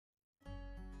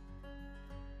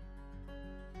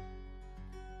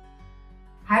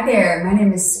Hi there, my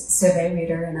name is Sovay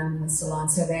Reeder and I'm with Salon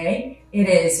Sovay. It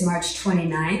is March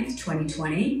 29th,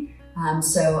 2020.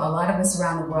 So a lot of us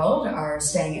around the world are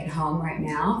staying at home right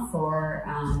now for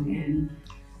an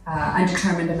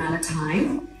undetermined amount of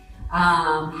time.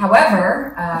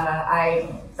 However, I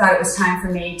thought it was time for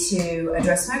me to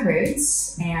address my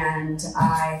roots, and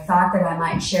I thought that I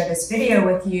might share this video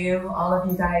with you, all of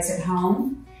you guys at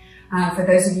home. For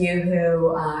those of you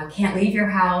who can't leave your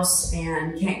house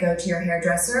and can't go to your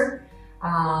hairdresser,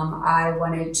 I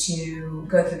wanted to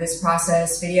go through this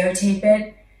process, videotape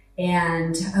it,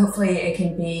 and hopefully it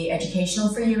can be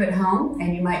educational for you at home,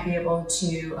 and you might be able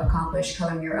to accomplish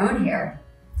coloring your own hair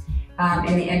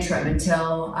in the interim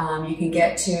until you can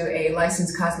get to a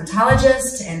licensed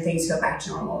cosmetologist and things go back to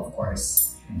normal, of course.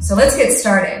 So let's get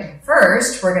started.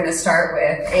 First, we're going to start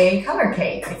with a color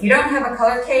cape. If you don't have a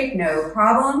color cape, no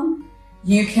problem.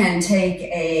 You can take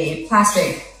a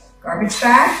plastic garbage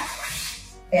bag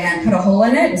and put a hole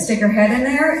in it and stick your head in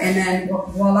there, and then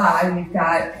voila, you've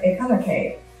got a color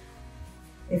cape.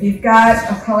 If you've got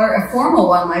a formal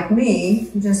one like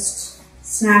me, you just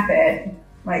snap it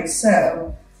like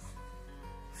so.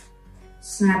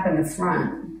 Snap in the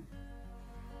front.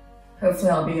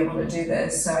 Hopefully I'll be able to do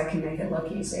this so I can make it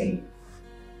look easy.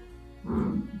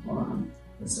 Hold on,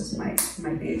 this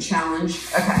might be a challenge.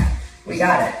 Okay, we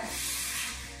got it.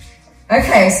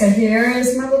 Okay, so here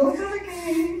is my little color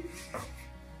cape.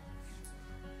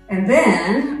 And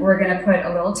then we're gonna put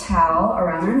a little towel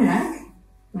around our neck,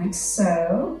 like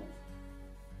so.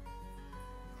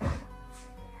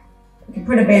 You can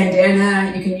put a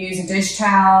bandana, you can use a dish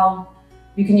towel,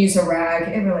 you can use a rag,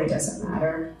 it really doesn't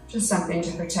matter. Just something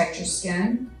to protect your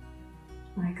skin,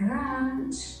 like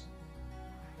that.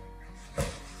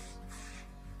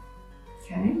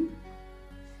 Okay.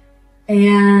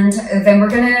 And then we're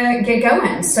gonna get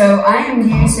going. So I am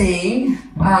using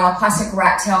a plastic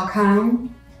rat tail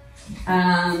comb.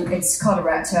 It's called a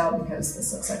rat tail because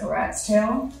this looks like a rat's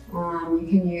tail. You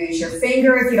can use your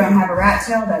finger if you don't have a rat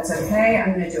tail, that's okay.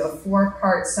 I'm gonna do a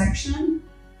 4-part section.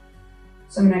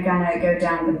 So I'm gonna kind of go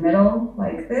down the middle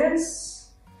like this.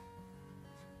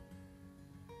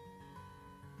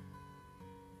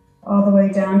 All the way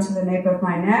down to the nape of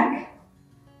my neck.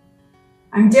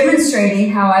 I'm demonstrating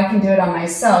how I can do it on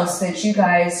myself so that you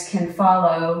guys can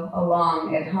follow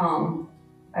along at home.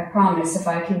 I promise if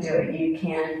I can do it, you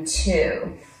can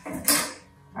too. All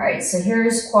right, so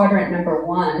here's quadrant number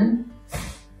 1.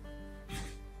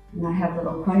 And I have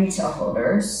little ponytail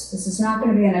holders. This is not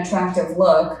gonna be an attractive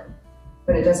look,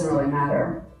 but it doesn't really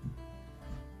matter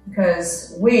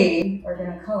because we are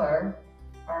gonna color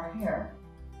our hair,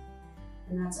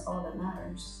 and that's all that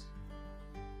matters.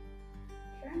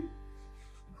 Okay.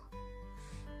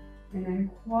 And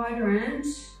then quadrant,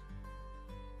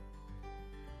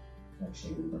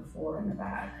 actually number 4 in the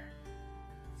back.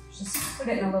 Just put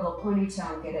it in a little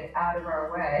ponytail and get it out of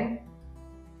our way.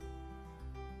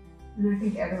 And I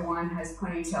think everyone has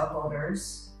ponytail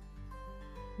holders.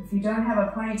 If you don't have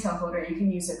a ponytail holder, you can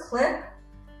use a clip,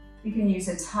 you can use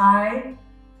a tie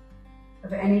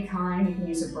of any kind, you can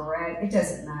use a barrette, it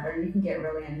doesn't matter, you can get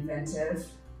really inventive.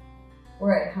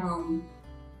 We're at home,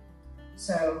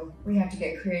 so we have to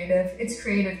get creative. It's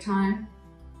creative time.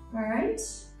 All right,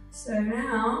 so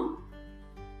now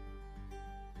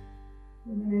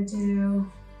we're gonna do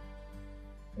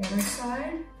the other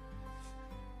side.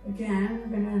 Again,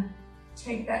 we're gonna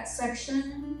take that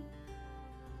section.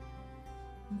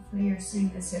 Hopefully you're seeing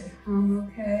this at home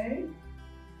okay.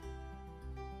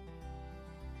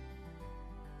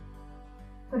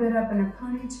 Put it up in a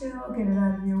ponytail, get it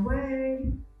out of your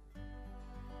way.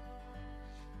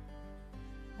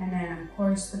 And then of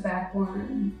course the back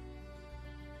one.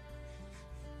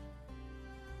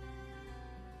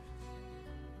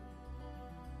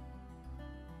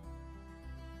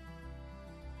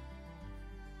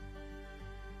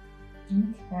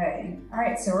 Okay, all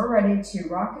right, so we're ready to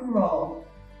rock and roll.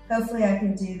 Hopefully I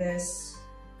can do this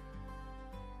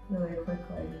really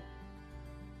quickly.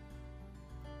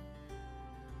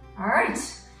 All right,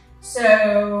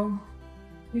 so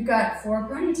we've got 4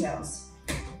 ponytails.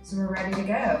 So we're ready to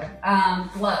go.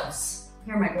 Gloves,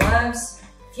 here are my gloves.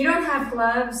 If you don't have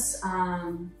gloves,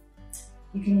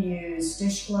 you can use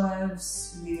dish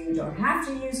gloves. You don't have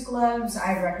to use gloves.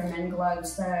 I'd recommend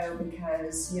gloves though,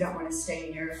 because you don't want to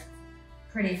stain your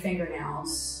pretty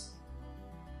fingernails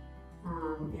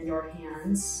and your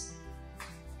hands.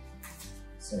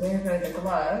 So there go the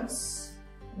gloves.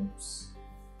 Oops,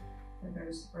 there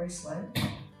goes the bracelet.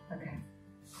 Okay.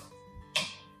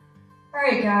 All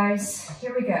right, guys,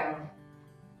 here we go.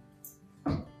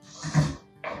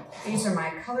 These are my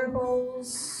color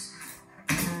bowls,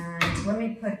 and let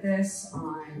me put this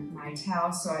on my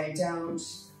towel so I don't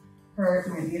hurt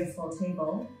my beautiful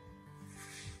table.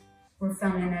 We're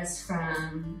filming this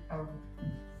from a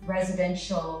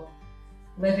residential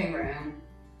living room,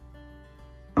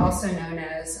 also known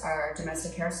as our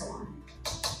domestic hair salon.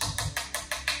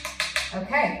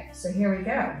 Okay, so here we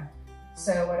go.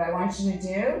 So what I want you to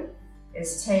do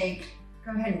is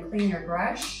go ahead and clean your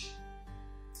brush.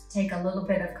 Take a little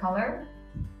bit of color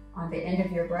on the end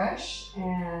of your brush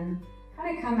and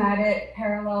kind of come at it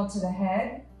parallel to the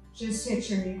head. Just hit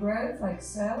your new growth like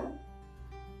so.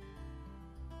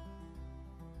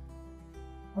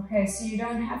 Okay, so you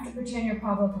don't have to pretend you're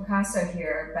Pablo Picasso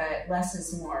here, but less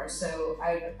is more. So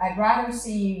I'd rather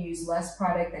see you use less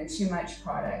product than too much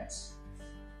product.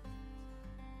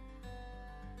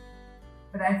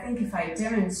 But I think if I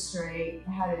demonstrate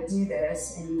how to do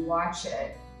this and you watch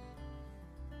it,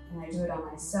 and I do it on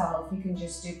myself, you can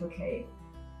just duplicate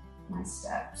my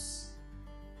steps.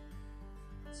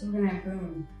 So we're gonna,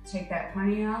 boom, take that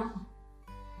pony out.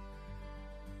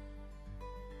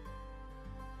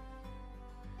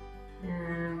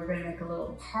 And we're gonna make a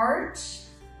little part.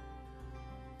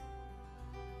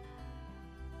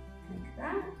 Like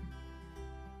that.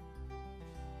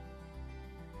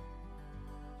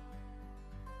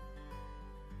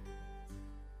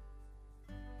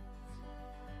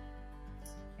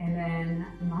 And then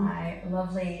my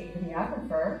lovely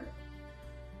videographer,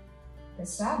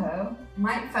 Gustavo,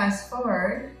 might fast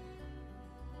forward.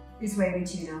 He's waving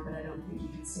to you now, but I don't think you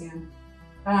can see him.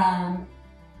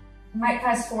 Might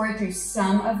fast forward through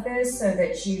some of this so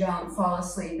that you don't fall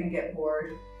asleep and get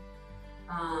bored.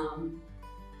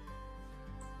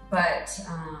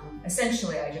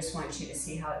 Essentially, I just want you to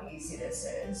see how easy this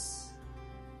is.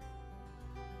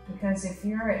 Because if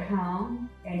you're at home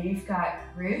and you've got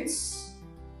roots,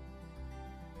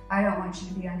 I don't want you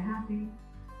to be unhappy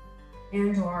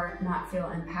and or not feel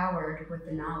empowered with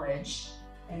the knowledge.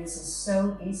 And this is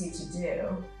so easy to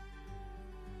do.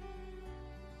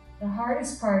 The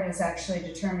hardest part is actually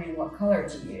determining what color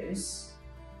to use.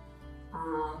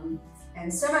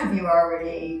 And some of you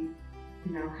already,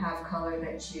 have color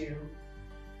that you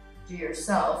do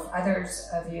yourself. Others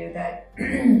of you that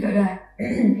go to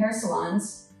hair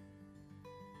salons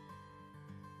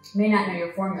may not know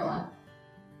your formula.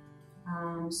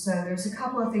 So there's a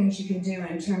couple of things you can do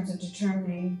in terms of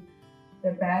determining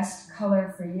the best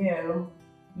color for you.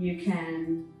 You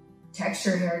can text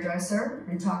your hairdresser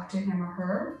and talk to him or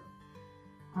her.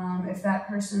 If that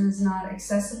person is not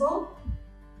accessible,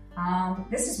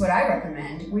 this is what I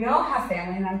recommend. We all have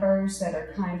family members that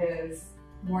are kind of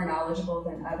more knowledgeable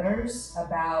than others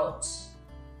about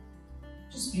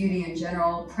just beauty in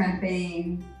general,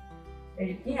 primping.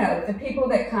 The people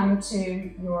that come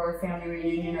to your family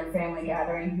reunion or family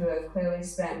gathering who have clearly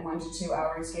spent 1 to 2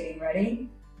 hours getting ready,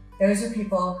 those are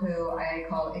people who I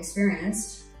call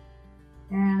experienced,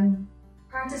 and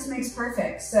practice makes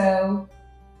perfect. So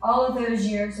all of those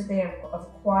years that they have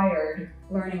acquired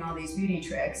learning all these beauty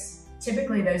tricks,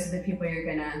 typically those are the people you're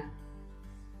gonna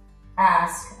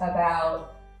ask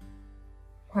about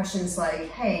questions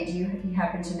like, hey, do you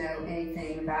happen to know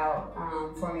anything about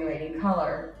formulating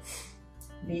color?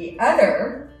 The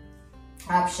other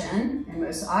option, and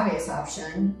most obvious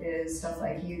option, is stuff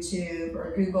like YouTube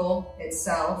or Google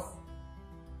itself,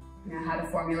 how to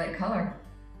formulate color.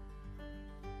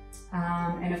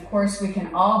 And of course, we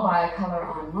can all buy color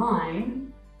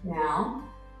online now.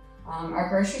 Our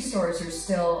grocery stores are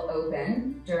still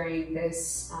open during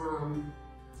this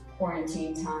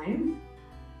quarantine time.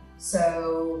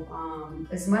 So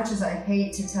as much as I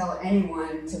hate to tell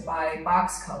anyone to buy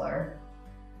box color,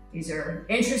 these are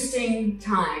interesting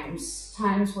times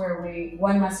where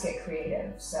one must get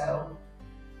creative. So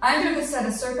under the set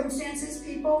of circumstances,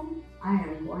 people, I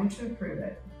am going to approve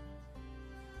it.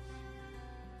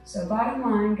 So bottom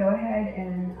line, go ahead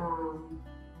and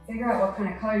figure out what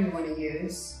kind of color you want to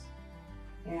use.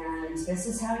 And this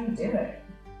is how you do it.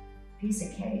 Piece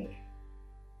of cake.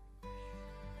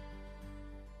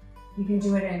 You can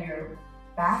do it in your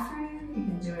bathroom, you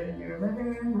can do it in your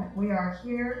living room like we are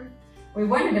here. We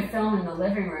wanted to film in the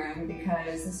living room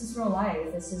because this is real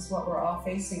life. This is what we're all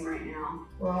facing right now.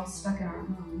 We're all stuck in our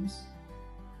homes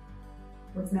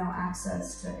with no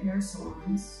access to hair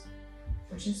salons,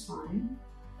 which is fine.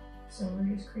 So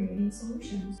we're just creating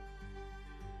solutions.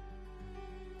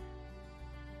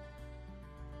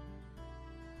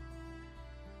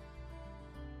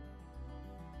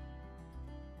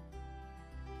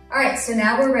 All right, so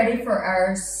now we're ready for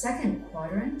our second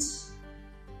quadrant.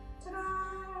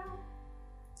 Ta-da!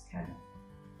 Okay,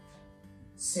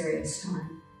 serious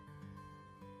time.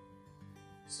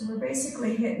 So we're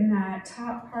basically hitting that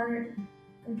top part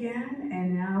again,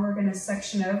 and now we're going to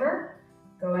section over,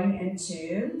 going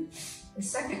into the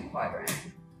second quadrant.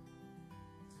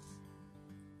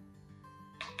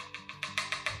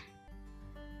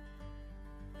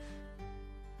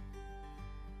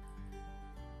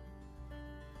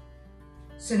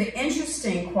 So the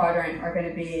interesting quadrant are going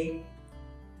to be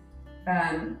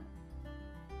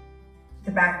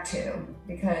the back two,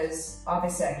 because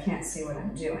obviously I can't see what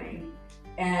I'm doing.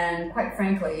 And quite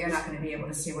frankly, you're not going to be able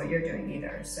to see what you're doing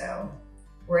either. So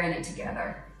we're in it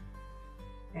together.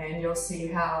 And you'll see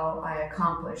how I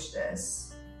accomplish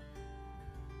this.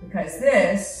 Because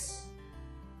this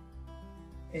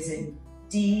is a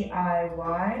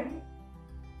DIY,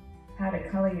 how to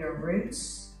color your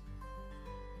roots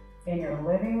in your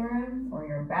living room or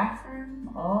your bathroom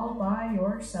all by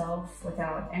yourself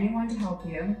without anyone to help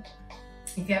you.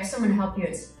 If you have someone to help you,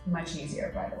 it's much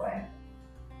easier, by the way.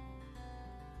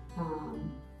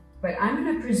 But I'm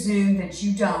going to presume that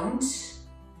you don't,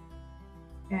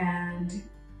 and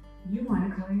you want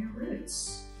to color your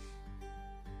roots.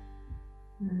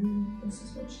 And this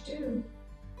is what you do.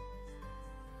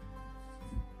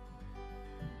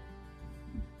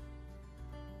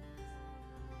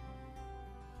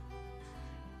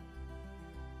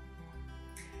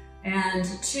 And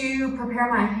to prepare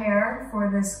my hair for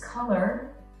this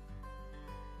color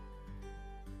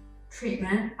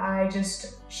treatment, I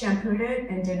just shampooed it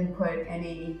and didn't put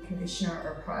any conditioner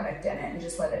or product in it and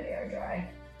just let it air dry.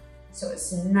 So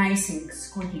it's nice and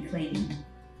squeaky clean.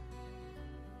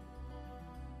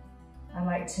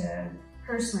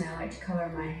 Personally, I like to color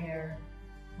my hair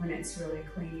when it's really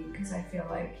clean because I feel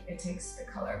like it takes the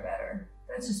color better.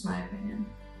 That's just my opinion.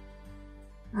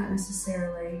 Not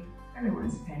necessarily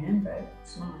everyone's opinion, but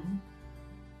it's mine.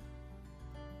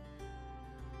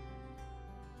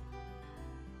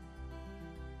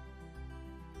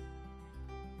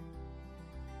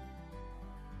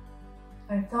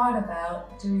 I thought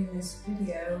about doing this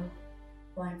video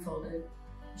blindfolded,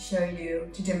 show you,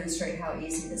 to demonstrate how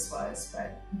easy this was,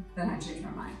 but then I changed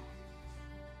my mind.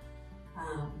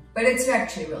 But it's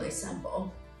actually really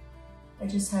simple. I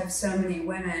just have so many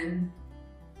women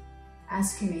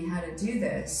asking me how to do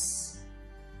this,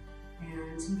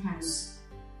 and sometimes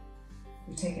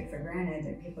we take it for granted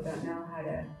that people don't know how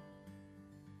to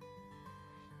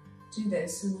do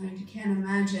this, and I can't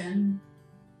imagine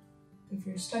if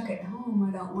you're stuck at home.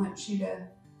 I don't want you to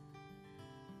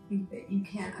think that you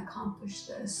can't accomplish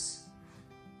this.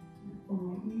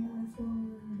 Pull my ear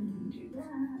forward and do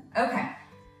that. Okay,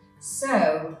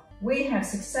 so we have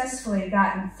successfully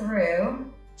gotten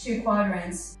through 2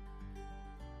 quadrants.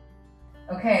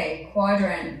 Okay,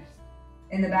 quadrant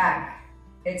in the back,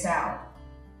 it's out.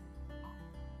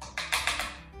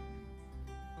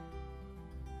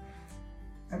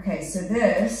 Okay, so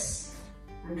this,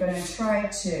 I'm going to try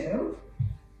to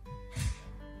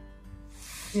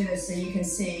do this so you can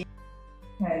see.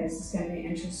 Okay, this is going to be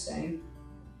interesting.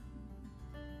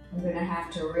 I'm going to have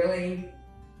to really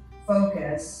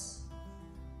focus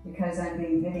because I'm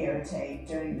being videotaped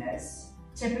doing this.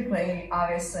 Typically,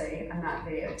 obviously, I'm not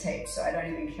videotaped, so I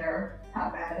don't even care how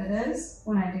bad it is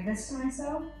when I do this to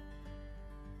myself.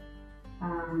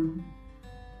 You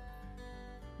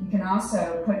can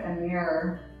also put a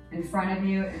mirror in front of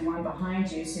you and one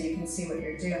behind you so you can see what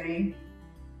you're doing.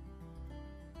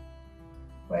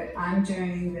 But I'm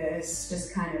doing this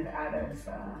just kind of out of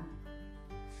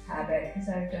habit because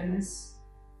I've done this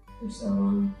for so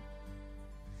long.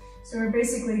 So we're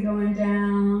basically going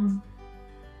down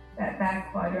that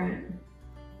back quadrant.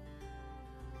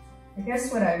 I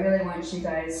guess what I really want you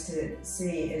guys to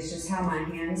see is just how my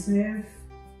hands move.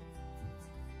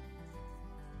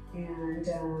 And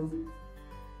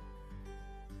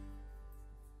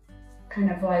kind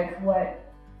of like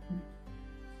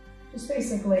just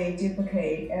basically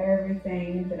duplicate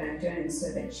everything that I'm doing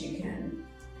so that you can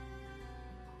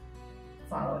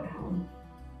follow at home.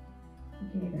 You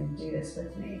can even do this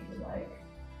with me if you like.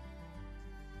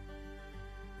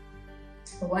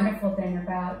 The wonderful thing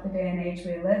about the day and age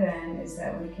we live in is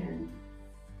that we can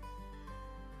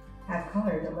have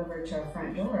color delivered to our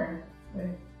front door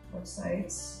with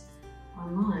websites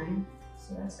online.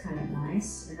 So that's kind of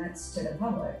nice, and that's to the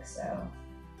public. So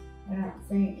I don't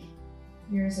think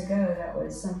years ago that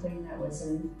was something that was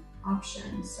an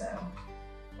option. So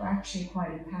we're actually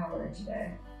quite empowered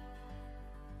today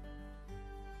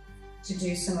to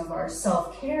do some of our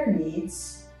self-care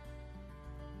needs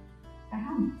at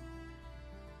home.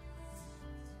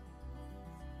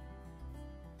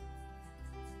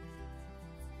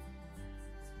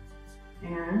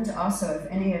 And also, if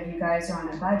any of you guys are on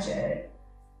a budget,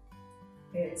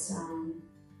 it's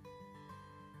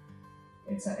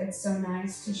it's so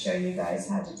nice to show you guys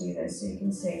how to do this so you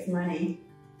can save money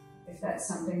if that's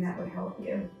something that would help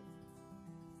you.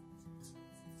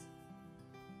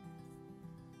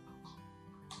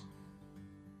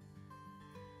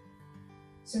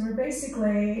 So we're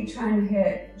basically trying to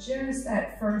hit just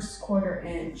that first 1/4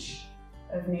 inch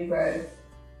of new growth.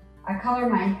 I color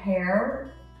my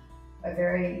hair a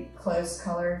very close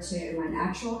color to my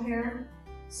natural hair,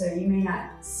 so you may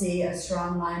not see a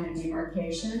strong line of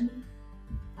demarcation.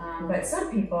 But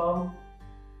some people,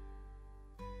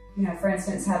 you know, for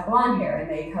instance, have blonde hair and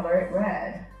they color it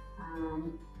red.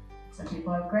 Some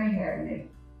people have gray hair and they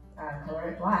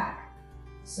color it black.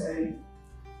 So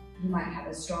you might have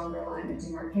a stronger line of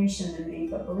demarcation than me,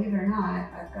 but believe it or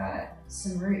not, I've got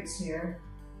some roots here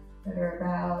that are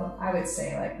about, I would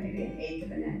say like maybe 1/8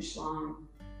 of an inch long,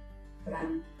 but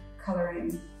I'm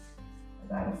coloring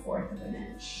about 1/4 of an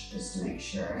inch just to make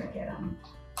sure I get them.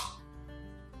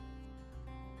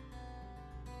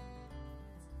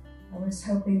 I was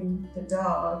hoping the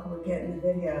dog would get in the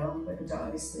video, but the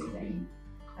dog is sleeping.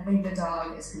 I think the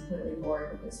dog is completely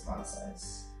bored with this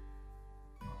process.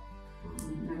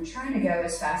 And I'm trying to go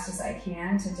as fast as I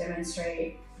can to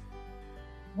demonstrate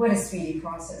what a speedy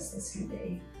process this can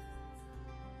be.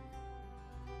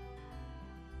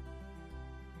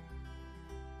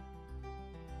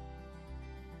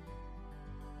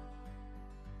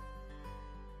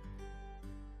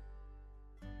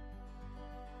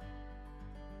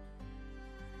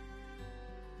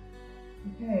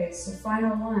 Okay, so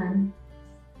final one.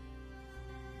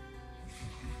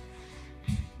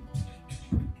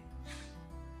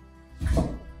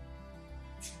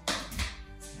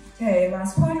 Okay,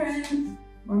 last quadrant.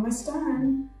 We're almost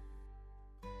done.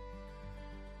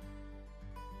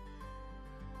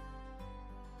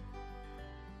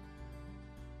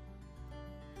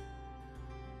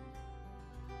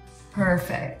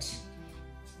 Perfect.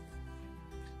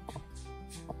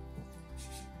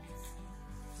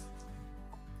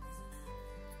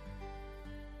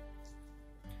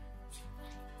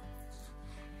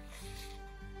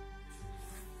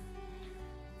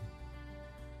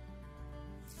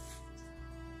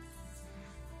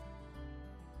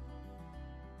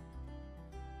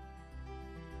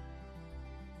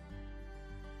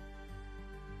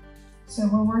 So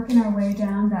we're working our way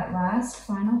down that last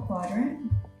final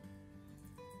quadrant.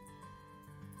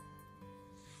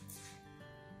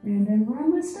 And then we're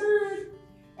almost done.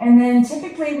 And then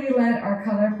typically we let our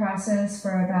color process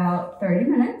for about 30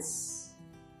 minutes.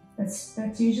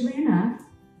 That's usually enough.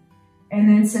 And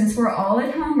then since we're all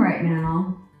at home right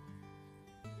now,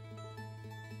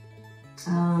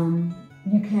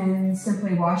 you can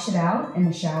simply wash it out in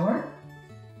the shower.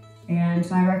 And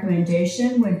my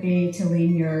recommendation would be to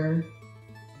lean your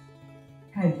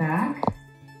head back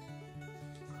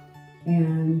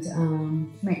and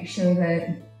make sure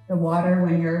that the water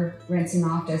when you're rinsing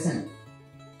off doesn't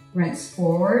rinse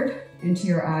forward into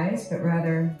your eyes, but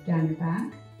rather down your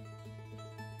back.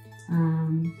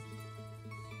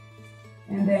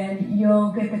 And then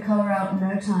you'll get the color out in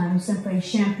no time. Simply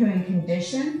shampoo and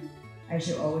condition as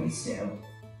you always do.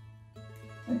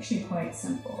 Actually quite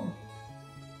simple.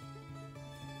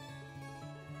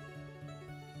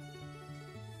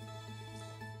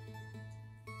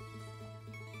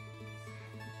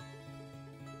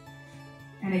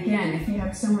 And again, if you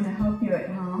have someone to help you at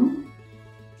home,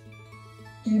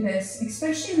 do this,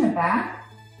 especially in the back.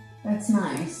 That's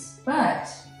nice, but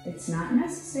it's not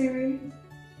necessary.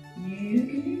 You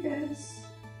can do this.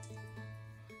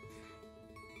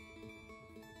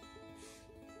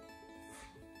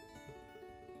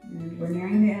 And we're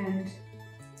nearing the end.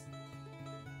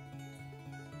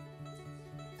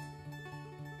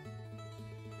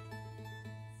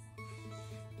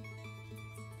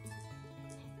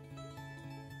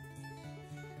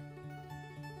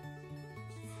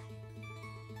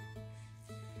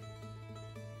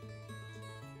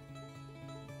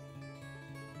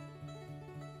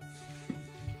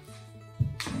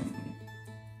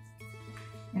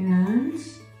 And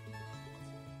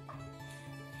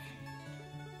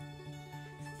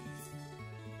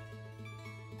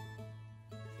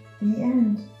the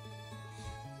end.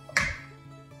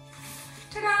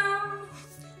 Ta-da!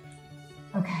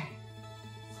 Okay.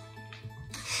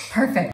 Perfect.